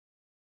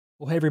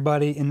Well, hey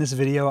everybody, in this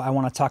video I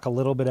want to talk a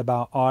little bit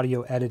about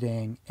audio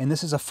editing, and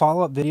this is a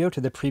follow-up video to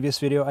the previous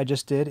video I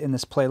just did in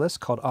this playlist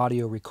called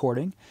audio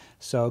recording.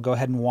 So go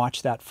ahead and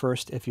watch that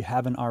first if you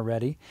haven't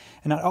already.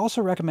 And I'd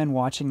also recommend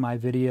watching my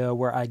video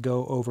where I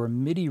go over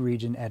MIDI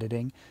region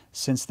editing,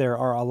 since there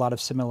are a lot of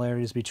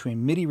similarities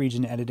between MIDI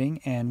region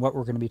editing and what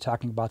we're going to be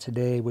talking about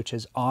today, which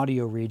is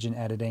audio region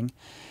editing.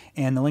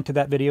 And the link to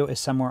that video is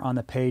somewhere on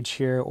the page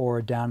here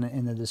or down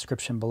in the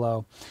description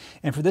below.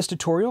 And for this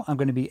tutorial, I'm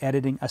going to be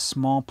editing a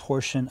small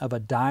portion of a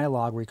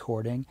dialogue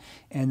recording.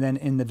 And then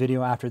in the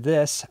video after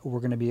this, we're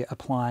going to be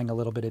applying a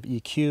little bit of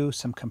EQ,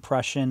 some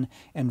compression,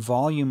 and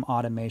volume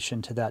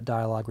automation to that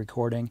dialogue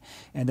recording.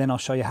 And then I'll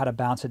show you how to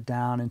bounce it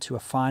down into a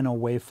final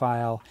WAV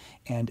file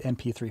and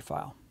MP3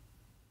 file.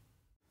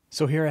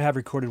 So here I have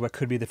recorded what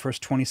could be the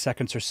first 20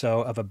 seconds or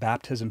so of a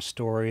baptism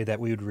story that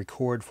we would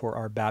record for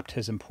our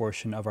baptism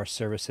portion of our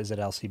services at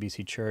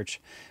LCBC Church.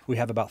 We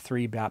have about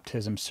 3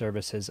 baptism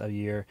services a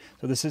year.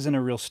 So this isn't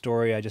a real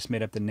story. I just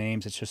made up the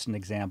names. It's just an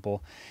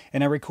example.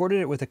 And I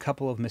recorded it with a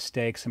couple of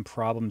mistakes and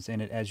problems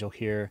in it, as you'll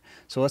hear.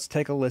 So let's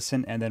take a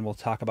listen, and then we'll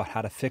talk about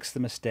how to fix the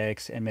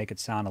mistakes and make it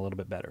sound a little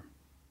bit better.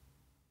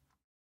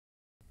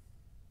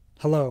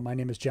 Hello, my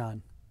name is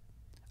John.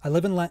 I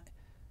live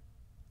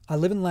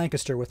in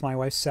Lancaster with my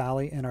wife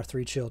Sally and our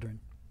 3 children.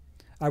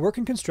 I work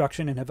in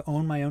construction and have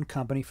owned my own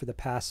company for the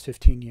past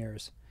 15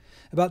 years.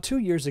 About 2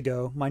 years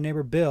ago, my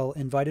neighbor Bill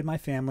invited my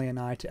family and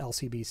I to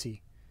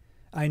LCBC.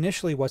 I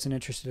initially wasn't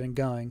interested in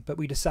going, but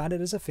we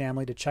decided as a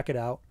family to check it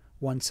out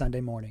one Sunday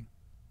morning.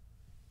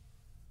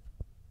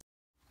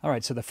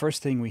 Alright, so the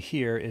first thing we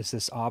hear is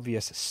this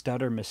obvious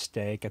stutter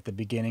mistake at the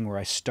beginning where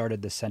I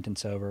started the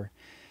sentence over.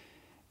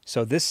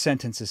 So this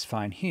sentence is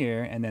fine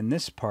here, and then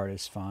this part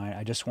is fine.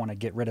 I just want to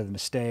get rid of the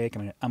mistake.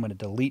 I'm going to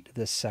delete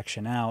this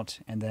section out,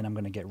 and then I'm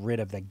going to get rid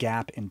of the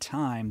gap in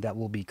time that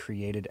will be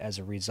created as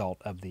a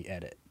result of the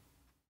edit.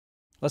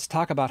 Let's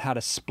talk about how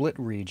to split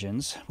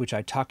regions, which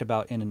I talked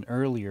about in an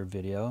earlier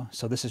video.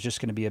 So this is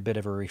just going to be a bit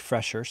of a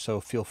refresher,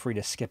 so feel free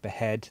to skip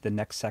ahead to the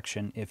next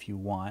section if you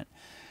want.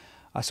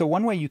 So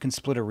one way you can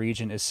split a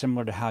region is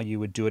similar to how you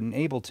would do it in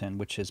Ableton,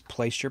 which is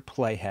place your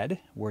playhead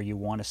where you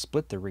want to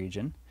split the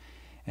region.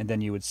 And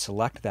then you would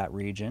select that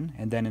region,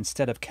 and then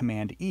instead of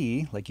Command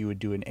E, like you would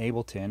do in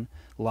Ableton,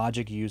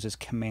 Logic uses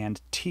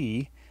Command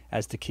T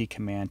as the key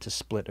command to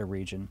split a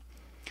region.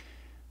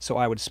 So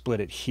I would split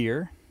it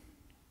here,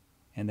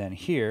 and then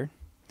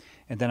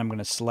I'm going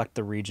to select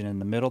the region in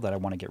the middle that I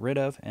want to get rid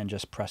of, and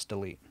just press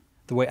Delete.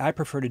 The way I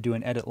prefer to do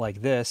an edit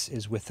like this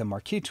is with the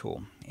Marquee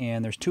tool,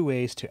 and there's 2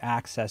 ways to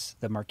access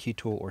the Marquee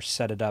tool or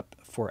set it up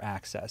for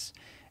access.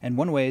 And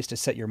one way is to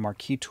set your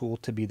Marquee tool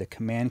to be the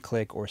command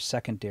click or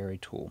secondary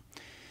tool.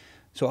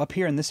 So up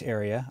here in this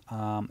area,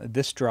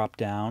 this drop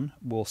down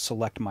will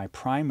select my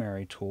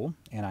primary tool,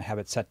 and I have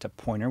it set to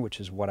pointer, which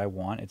is what I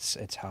want.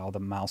 It's how the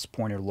mouse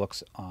pointer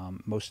looks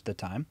most of the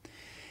time.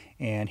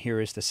 And here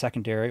is the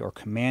secondary or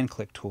command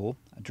click tool,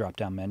 a drop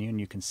down menu,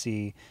 and you can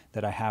see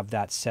that I have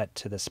that set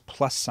to this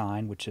plus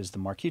sign, which is the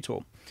Marquee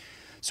tool.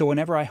 So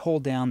whenever I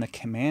hold down the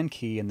command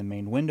key in the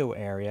main window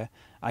area,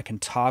 I can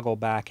toggle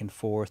back and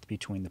forth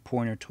between the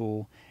pointer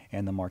tool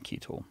and the Marquee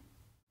tool.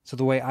 So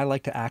the way I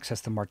like to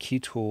access the Marquee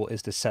tool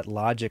is to set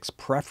Logic's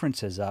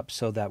preferences up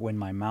so that when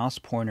my mouse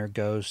pointer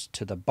goes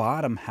to the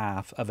bottom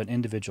half of an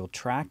individual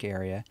track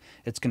area,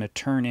 it's going to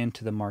turn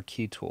into the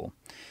Marquee tool.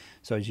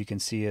 So as you can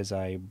see, as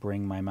I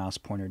bring my mouse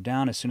pointer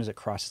down, as soon as it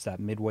crosses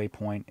that midway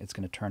point, it's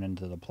going to turn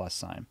into the plus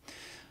sign.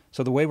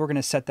 So the way we're going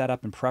to set that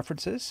up in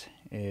Preferences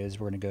is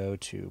we're going to go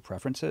to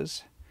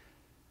Preferences.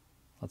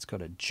 Let's go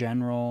to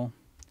General,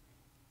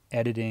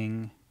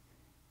 Editing,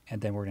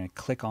 and then we're going to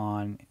click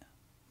on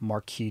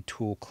Marquee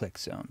Tool Click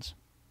Zones.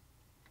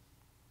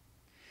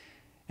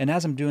 And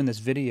as I'm doing this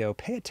video,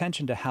 pay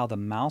attention to how the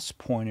mouse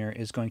pointer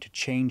is going to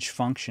change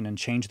function and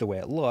change the way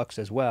it looks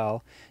as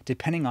well,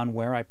 depending on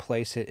where I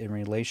place it in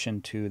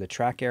relation to the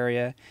track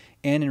area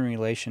and in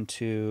relation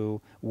to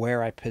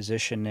where I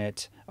position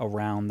it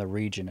around the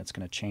region. It's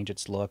going to change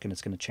its look and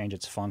it's going to change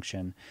its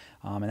function.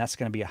 And that's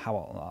going to be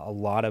how a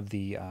lot of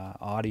the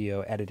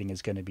audio editing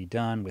is going to be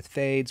done, with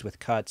fades, with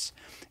cuts,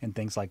 and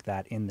things like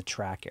that in the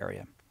track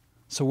area.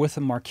 So with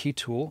the Marquee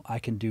tool, I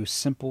can do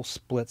simple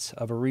splits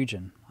of a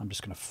region. I'm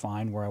just going to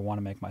find where I want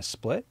to make my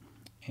split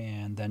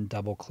and then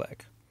double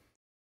click.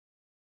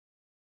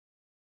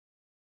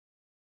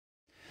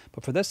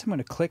 But for this, I'm going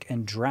to click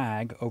and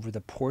drag over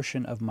the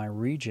portion of my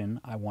region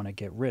I want to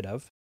get rid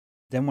of.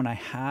 Then when I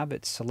have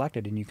it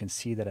selected and you can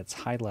see that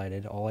it's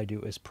highlighted, all I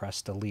do is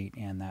press delete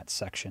and that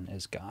section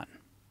is gone.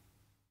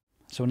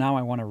 So now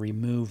I want to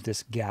remove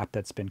this gap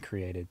that's been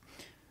created.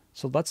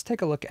 So let's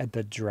take a look at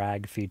the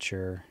drag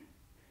feature.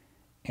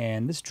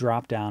 And this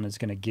drop down is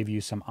going to give you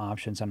some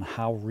options on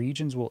how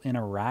regions will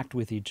interact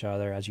with each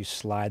other as you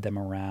slide them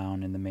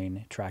around in the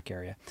main track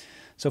area.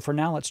 So for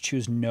now, let's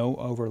choose no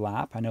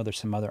overlap. I know there's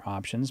some other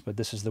options, but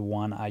this is the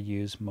one I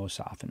use most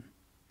often.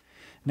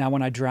 Now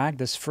when I drag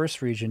this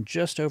first region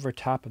just over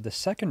top of the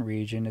second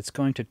region, it's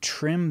going to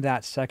trim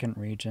that second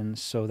region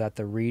so that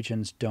the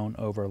regions don't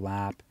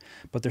overlap,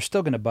 but they're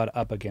still going to butt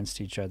up against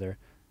each other.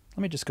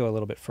 Let me just go a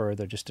little bit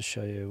further just to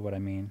show you what I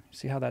mean.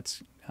 See how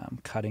that's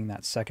cutting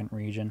that second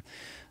region?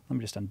 Let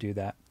me just undo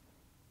that.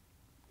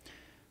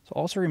 So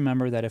also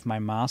remember that if my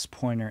mouse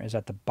pointer is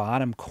at the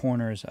bottom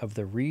corners of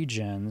the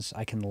regions,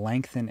 I can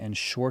lengthen and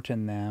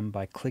shorten them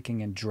by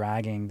clicking and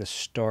dragging the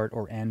start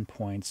or end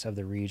points of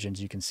the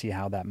regions. You can see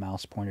how that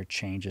mouse pointer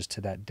changes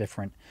to that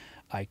different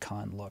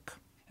icon look.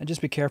 And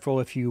just be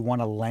careful if you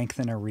want to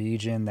lengthen a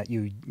region that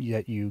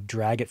you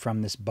drag it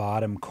from this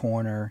bottom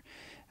corner.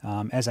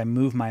 As I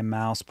move my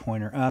mouse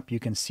pointer up, you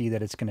can see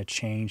that it's going to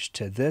change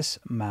to this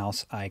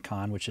mouse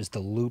icon, which is the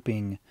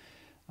looping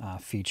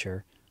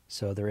feature.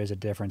 So there is a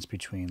difference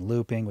between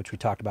looping, which we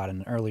talked about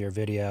in an earlier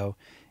video,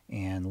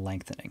 and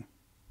lengthening.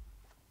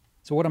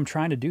 So what I'm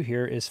trying to do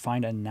here is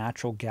find a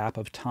natural gap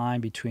of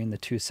time between the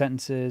two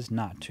sentences,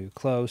 not too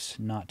close,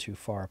 not too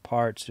far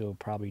apart. So you'll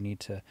probably need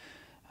to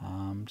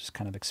just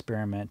kind of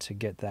experiment to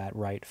get that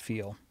right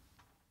feel.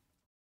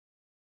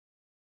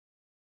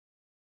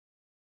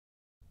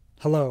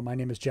 Hello, my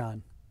name is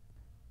John.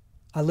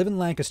 I live in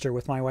Lancaster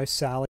with my wife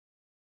Sally.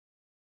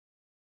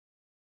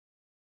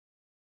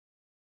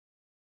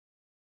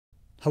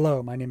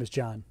 Hello, my name is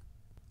John.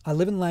 I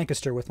live in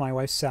Lancaster with my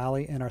wife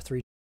Sally and our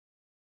 3.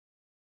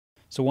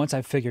 So once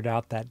I've figured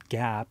out that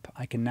gap,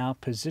 I can now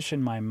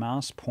position my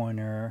mouse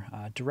pointer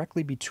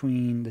directly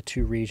between the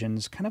two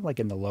regions, kind of like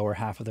in the lower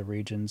half of the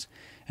regions,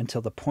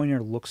 until the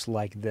pointer looks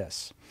like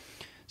this.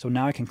 So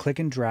now I can click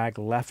and drag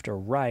left or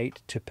right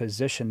to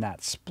position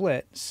that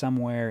split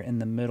somewhere in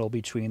the middle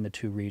between the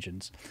two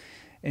regions.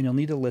 And you'll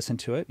need to listen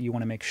to it. You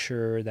want to make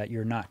sure that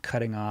you're not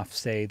cutting off,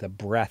 say, the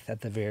breath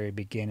at the very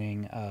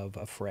beginning of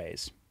a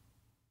phrase.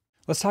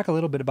 Let's talk a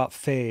little bit about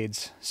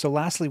fades. So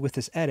lastly, with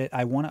this edit,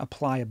 I want to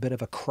apply a bit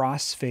of a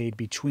crossfade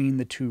between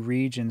the two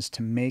regions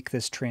to make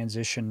this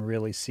transition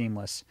really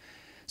seamless.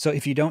 So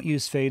if you don't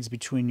use fades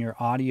between your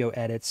audio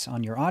edits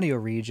on your audio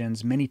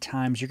regions, many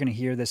times you're going to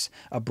hear this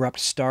abrupt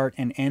start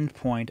and end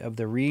point of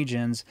the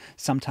regions.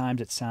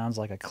 Sometimes it sounds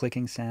like a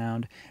clicking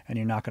sound, and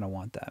you're not going to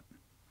want that.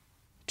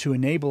 To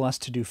enable us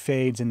to do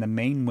fades in the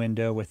main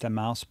window with the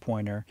mouse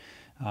pointer,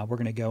 we're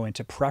going to go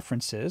into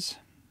Preferences.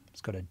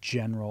 Let's go to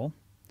General,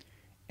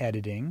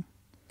 Editing,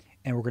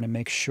 and we're going to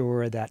make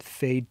sure that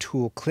Fade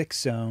Tool Click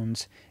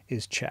Zones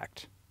is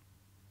checked.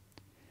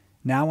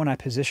 Now when I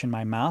position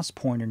my mouse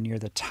pointer near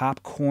the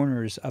top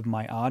corners of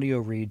my audio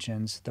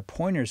regions, the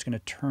pointer is going to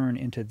turn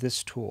into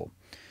this tool.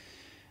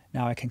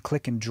 Now I can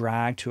click and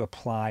drag to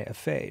apply a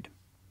fade.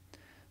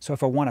 So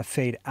if I want to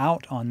fade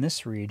out on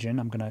this region,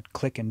 I'm going to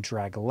click and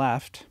drag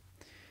left.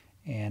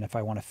 And if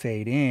I want to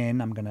fade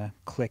in, I'm going to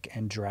click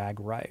and drag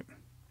right.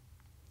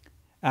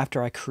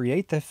 After I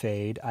create the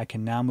fade, I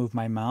can now move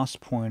my mouse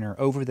pointer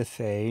over the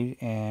fade,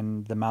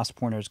 and the mouse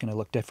pointer is going to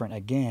look different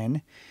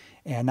again.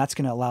 And that's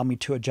going to allow me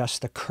to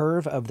adjust the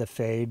curve of the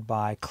fade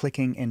by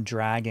clicking and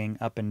dragging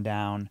up and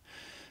down.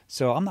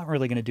 So I'm not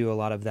really going to do a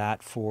lot of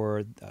that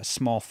for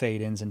small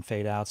fade ins and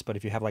fade outs, but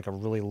if you have like a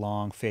really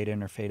long fade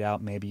in or fade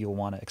out, maybe you'll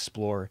want to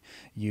explore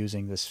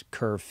using this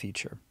curve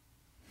feature.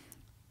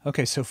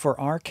 Okay, so for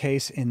our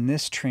case in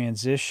this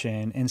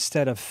transition,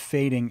 instead of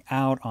fading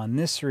out on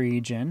this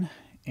region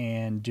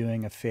and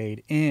doing a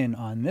fade in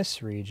on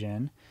this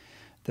region,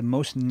 the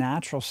most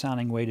natural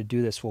sounding way to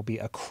do this will be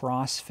a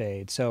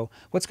crossfade. So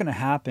what's going to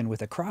happen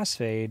with a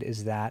crossfade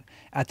is that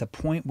at the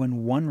point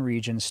when one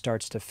region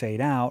starts to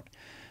fade out,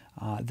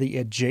 the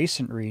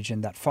adjacent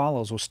region that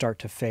follows will start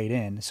to fade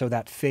in. So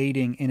that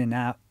fading in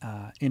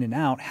and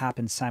out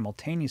happens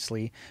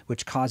simultaneously,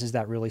 which causes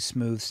that really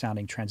smooth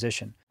sounding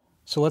transition.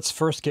 So let's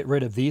first get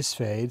rid of these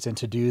fades, and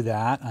to do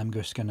that, I'm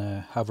just going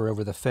to hover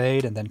over the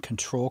fade and then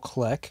Control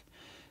click,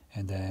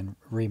 and then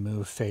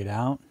remove fade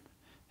out,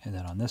 and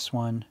then on this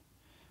one,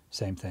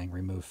 same thing,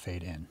 remove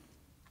fade in.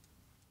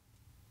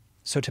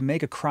 So to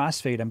make a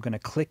crossfade, I'm going to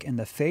click in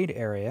the fade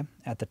area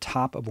at the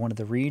top of one of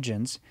the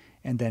regions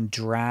and then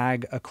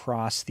drag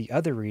across the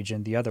other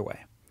region the other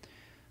way.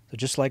 So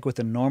just like with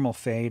a normal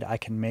fade, I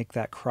can make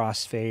that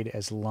crossfade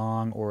as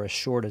long or as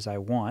short as I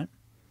want.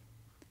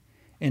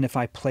 And if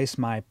I place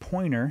my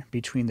pointer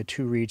between the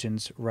two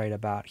regions right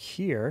about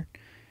here,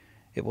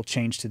 it will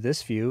change to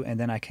this view, and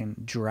then I can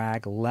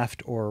drag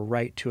left or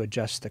right to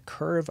adjust the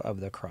curve of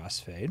the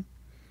crossfade.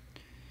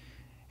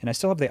 And I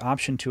still have the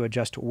option to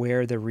adjust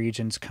where the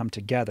regions come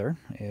together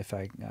if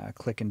I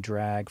click and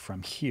drag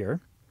from here.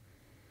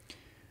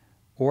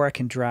 Or I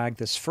can drag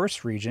this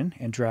first region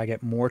and drag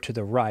it more to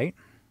the right.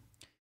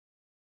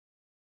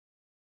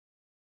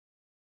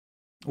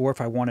 Or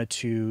if I wanted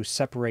to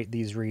separate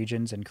these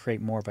regions and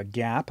create more of a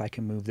gap, I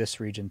can move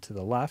this region to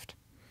the left.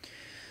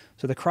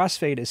 So the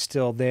crossfade is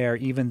still there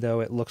even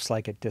though it looks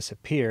like it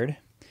disappeared.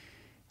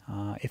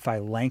 If I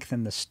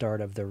lengthen the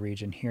start of the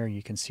region here,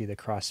 you can see the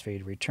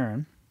crossfade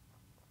return.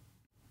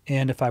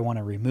 And if I want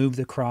to remove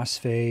the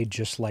crossfade,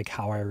 just like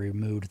how I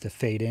removed the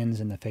fade ins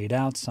and the fade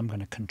outs, I'm going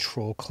to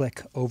Control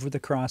click over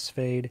the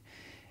crossfade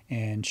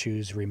and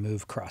choose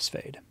Remove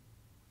Crossfade.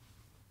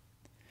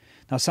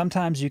 Now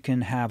sometimes you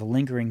can have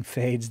lingering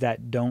fades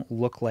that don't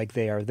look like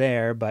they are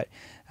there, but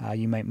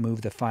you might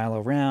move the file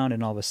around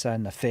and all of a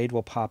sudden a fade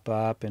will pop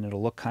up and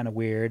it'll look kind of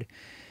weird.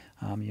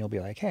 You'll be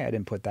like, hey, I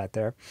didn't put that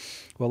there.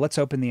 Well, let's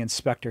open the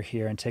inspector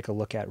here and take a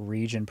look at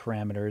region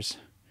parameters.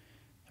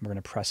 And we're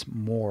going to press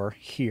more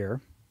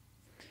here.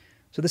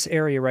 So this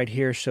area right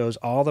here shows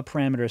all the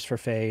parameters for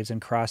fades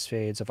and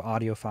crossfades of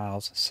audio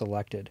files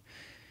selected.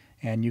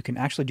 And you can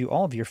actually do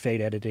all of your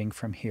fade editing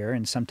from here,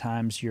 and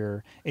sometimes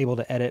you're able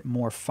to edit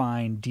more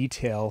fine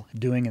detail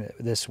doing it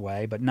this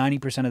way, but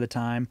 90% of the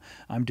time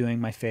I'm doing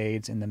my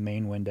fades in the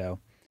main window.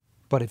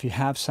 But if you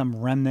have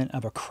some remnant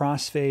of a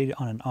crossfade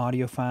on an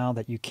audio file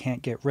that you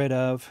can't get rid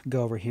of,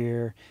 go over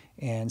here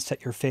and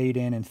set your fade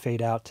in and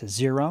fade out to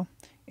 0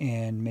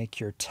 and make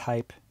your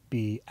type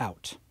be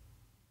out.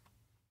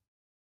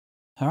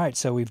 All right,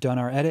 so we've done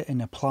our edit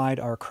and applied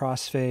our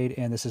crossfade,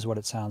 and this is what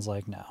it sounds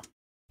like now.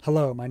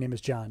 Hello, my name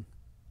is John.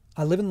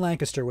 I live in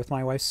Lancaster with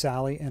my wife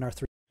Sally and our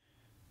 3.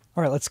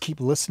 All right, let's keep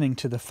listening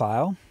to the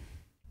file.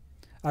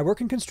 I work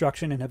in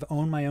construction and have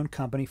owned my own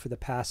company for the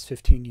past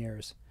 15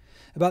 years.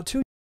 About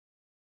 2.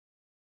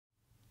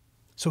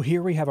 So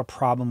here we have a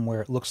problem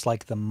where it looks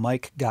like the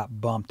mic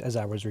got bumped as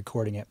I was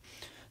recording it.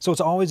 So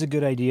it's always a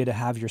good idea to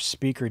have your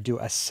speaker do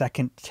a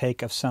second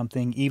take of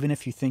something, even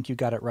if you think you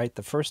got it right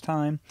the first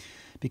time,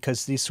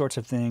 because these sorts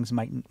of things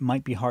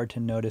might be hard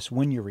to notice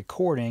when you're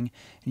recording,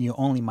 and you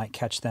only might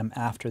catch them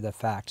after the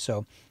fact.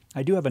 So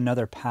I do have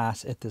another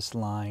pass at this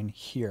line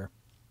here.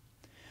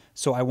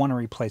 So I want to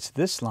replace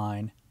this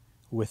line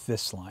with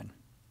this line.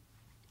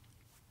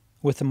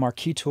 With the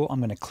Marquee tool, I'm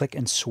going to click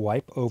and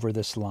swipe over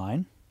this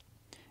line.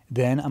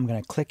 Then I'm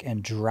going to click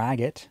and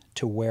drag it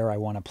to where I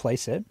want to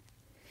place it.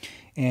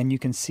 And you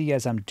can see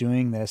as I'm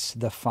doing this,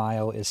 the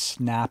file is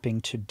snapping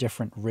to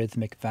different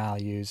rhythmic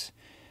values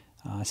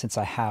since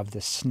I have the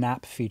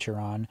snap feature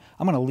on.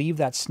 I'm going to leave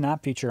that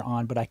snap feature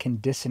on, but I can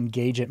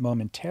disengage it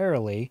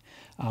momentarily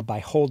by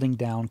holding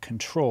down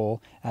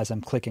Control as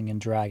I'm clicking and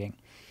dragging.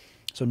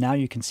 So now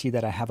you can see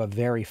that I have a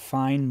very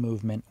fine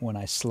movement when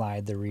I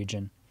slide the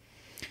region.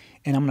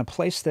 And I'm going to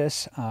place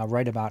this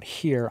right about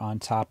here on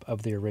top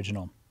of the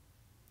original.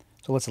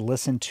 So let's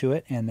listen to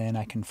it, and then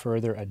I can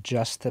further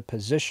adjust the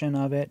position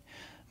of it,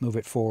 move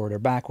it forward or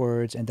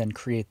backwards, and then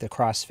create the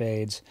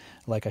crossfades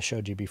like I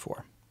showed you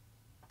before.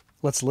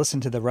 Let's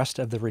listen to the rest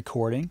of the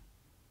recording.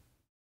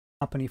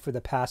 Company for the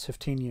past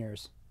 15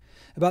 years.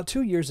 About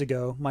 2 years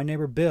ago, my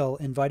neighbor Bill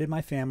invited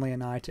my family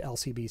and I to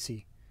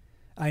LCBC.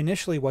 I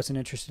initially wasn't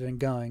interested in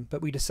going,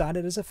 but we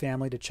decided as a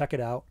family to check it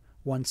out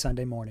one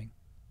Sunday morning.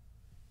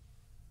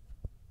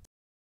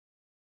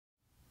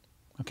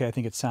 Okay, I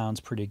think it sounds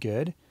pretty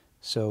good.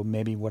 So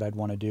maybe what I'd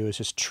want to do is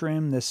just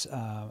trim this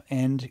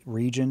end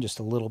region just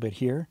a little bit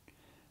here.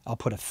 I'll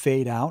put a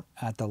fade out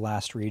at the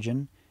last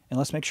region, and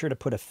let's make sure to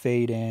put a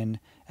fade in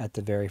at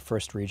the very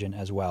first region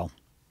as well.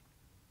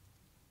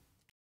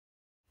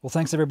 Well,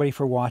 thanks everybody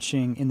for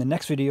watching. In the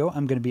next video,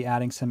 I'm going to be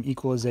adding some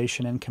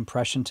equalization and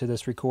compression to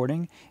this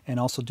recording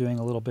and also doing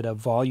a little bit of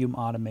volume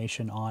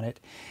automation on it.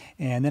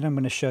 And then I'm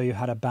going to show you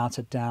how to bounce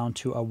it down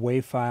to a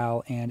WAV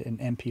file and an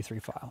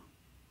MP3 file.